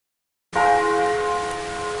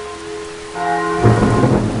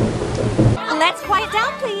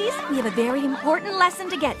have a very important lesson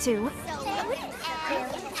to get to.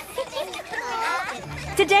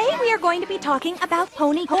 Today we are going to be talking about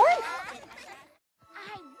pony corn.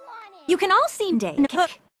 You can all see Day,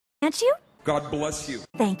 can't you? God bless you.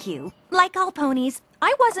 Thank you. Like all ponies,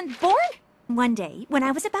 I wasn't born. One day, when I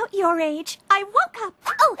was about your age, I woke up.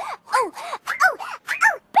 Oh!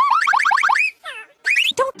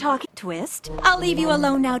 Don't talk, Twist. I'll leave you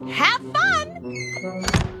alone now. Have fun!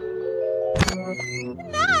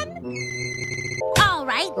 None. All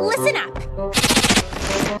right, listen up.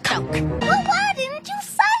 Coke. Well, why didn't you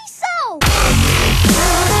say so?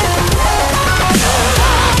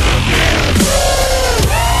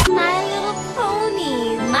 My little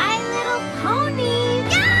pony, my little pony.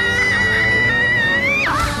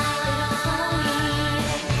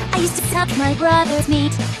 I used to touch my brother's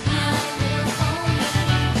meat.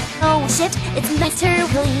 Oh shit, it's Mr.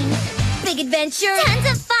 Clean. Big adventure, tons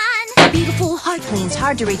of fun. Beautiful, hard cleans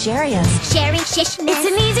hard to reach areas. Sharing shishness, it's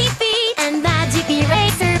an easy feat. And Magic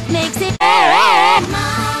Eraser makes it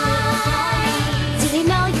Do they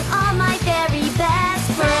know you are my very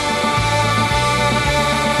best friend?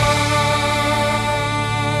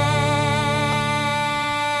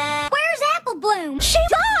 Where's Apple Bloom? She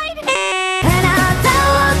died! And I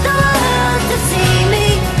don't want the world to see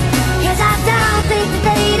me, 'cause I don't think that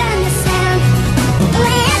they'd understand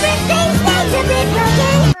when everything seems a bit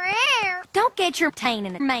broken. Don't get your pain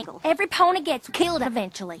in the mangle. Every pony gets killed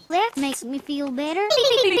eventually. That makes me feel better.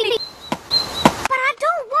 But I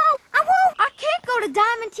don't want. I can't go to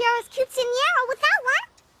Diamond Tiara's Quinceañera without one.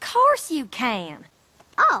 Course you can.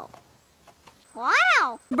 Oh.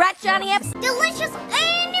 Wow. Bright shiny apps. Delicious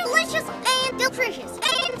and delicious and delicious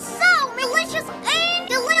and so delicious and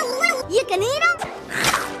delicious. You can eat them.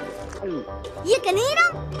 You can eat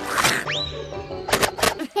them.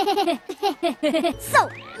 So,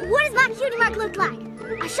 what does my cutie mark look like?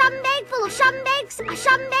 A shopping bag full of shopping bags? A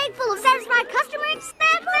shopping bag full of satisfied customers?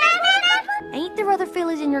 Ain't there other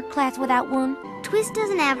fillies in your class without one? Twist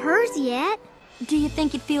doesn't have hers yet. Do you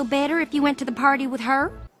think you'd feel better if you went to the party with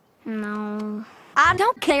her? No. I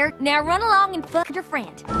don't care. Now run along and fuck your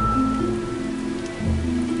friend.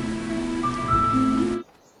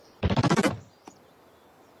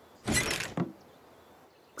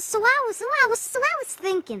 So I was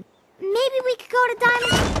thinking, maybe we could go to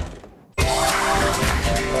Diamond.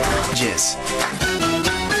 Jizz.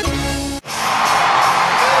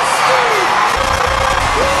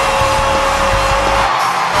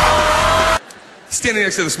 Standing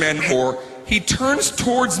next to this man, or he turns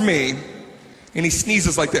towards me and he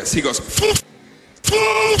sneezes like this. He goes. He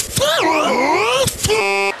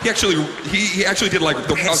actually did like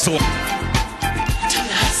the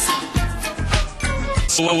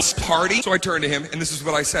slow party. So I turned to him and this is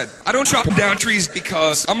what I said. I don't chop down trees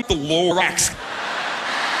because I'm the Lorax.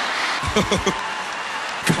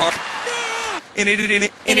 God. And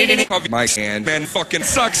it my hand man fucking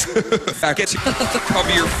sucks. Back at you.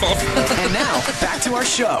 Cover your phone. And now, back to our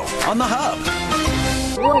show on the Hub.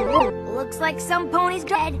 Whoa. Looks like some pony's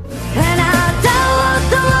dead. And I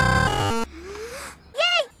don't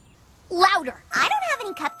Yay! Louder. I don't have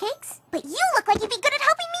any cupcakes, but you look like you'd be good at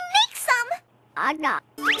helping me make some. I'm not.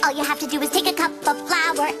 All you have to do is take a cup of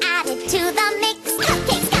flour, add it to the mix.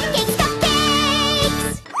 Cupcakes, cupcakes,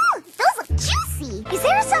 cupcakes! Ooh, those look juicy. Is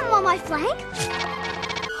there something on my flank?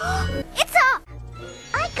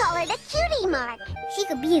 I call her the cutie mark. She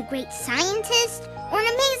could be a great scientist, or an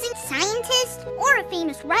amazing scientist, or a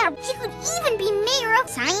famous writer. She could even be mayor of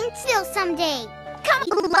Scienceville someday. Come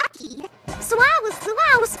lucky. So I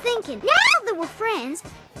was thinking, now that we're friends,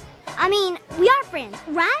 I mean, we are friends,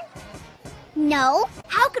 right? No.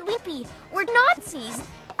 How could we be? We're Nazis.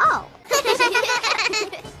 Oh.